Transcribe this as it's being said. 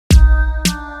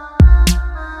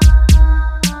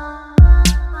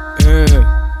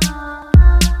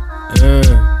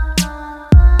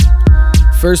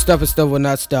First off, it's Stovall,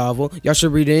 not Stovall. Y'all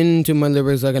should read into my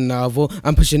lyrics like a novel.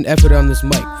 I'm pushing effort on this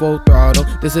mic, full throttle.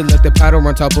 This is like the paddle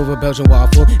on top of a Belgian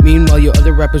waffle. Meanwhile, your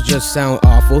other rappers just sound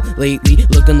awful. Lately,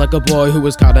 looking like a boy who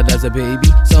was coddled as a baby.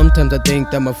 Sometimes I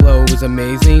think that my flow is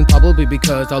amazing, probably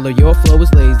because all of your flow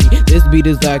is lazy. This beat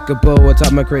is like a bow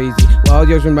atop my crazy, while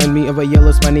yours remind me of a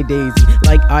yellow spiny daisy.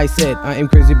 Like I said, I am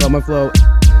crazy about my flow.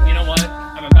 You know what?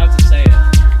 I'm about to say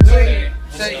it.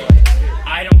 Say it.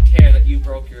 I don't care that you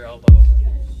broke your elbow.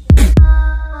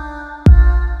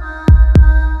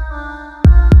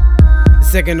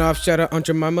 Second off, shout out Aunt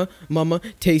Jemima, mama,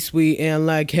 taste sweet and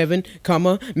like heaven,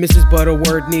 comma, Mrs.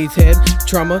 Butterworth needs head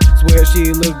trauma, swear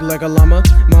she looked like a llama,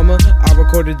 mama, I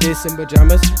recorded this in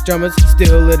pajamas, drummers,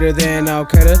 still litter than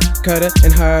Al-Qaeda, cutter,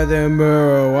 and higher than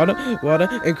water,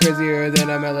 and crazier than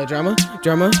a melodrama,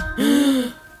 drama.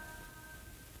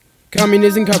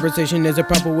 Communism conversation is a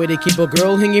proper way to keep a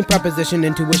girl hanging proposition.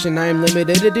 Intuition, I am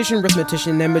limited edition,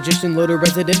 arithmetician and magician, loader,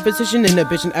 resident physician,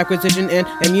 inhibition, acquisition, and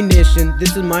ammunition.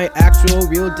 This is my actual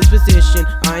real disposition.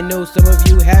 I know some of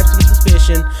you have some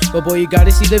suspicion, but boy, you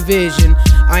gotta see the vision.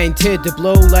 I intend to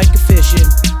blow like a fishin'.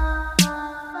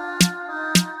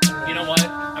 You know what?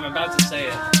 I'm about to say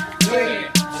it. Say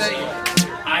it.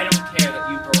 I don't care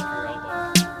that you broke your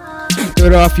elbow.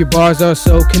 Third off, your bars are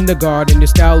so kindergarten. Your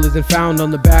style isn't found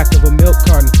on the back of a milk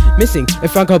carton. Missing a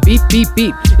font called beep beep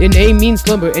beep. Your name means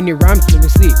slumber and your rhymes mean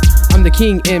sleep. I'm the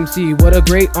king MC, what a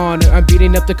great honor. I'm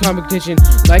beating up the competition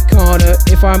like Connor.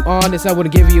 If I'm honest, I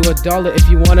would give you $1. If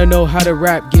you wanna know how to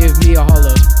rap, give me a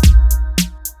holler.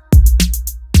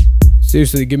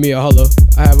 Seriously, give me a holler.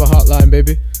 I have a hotline,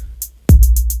 baby.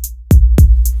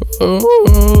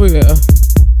 Oh yeah.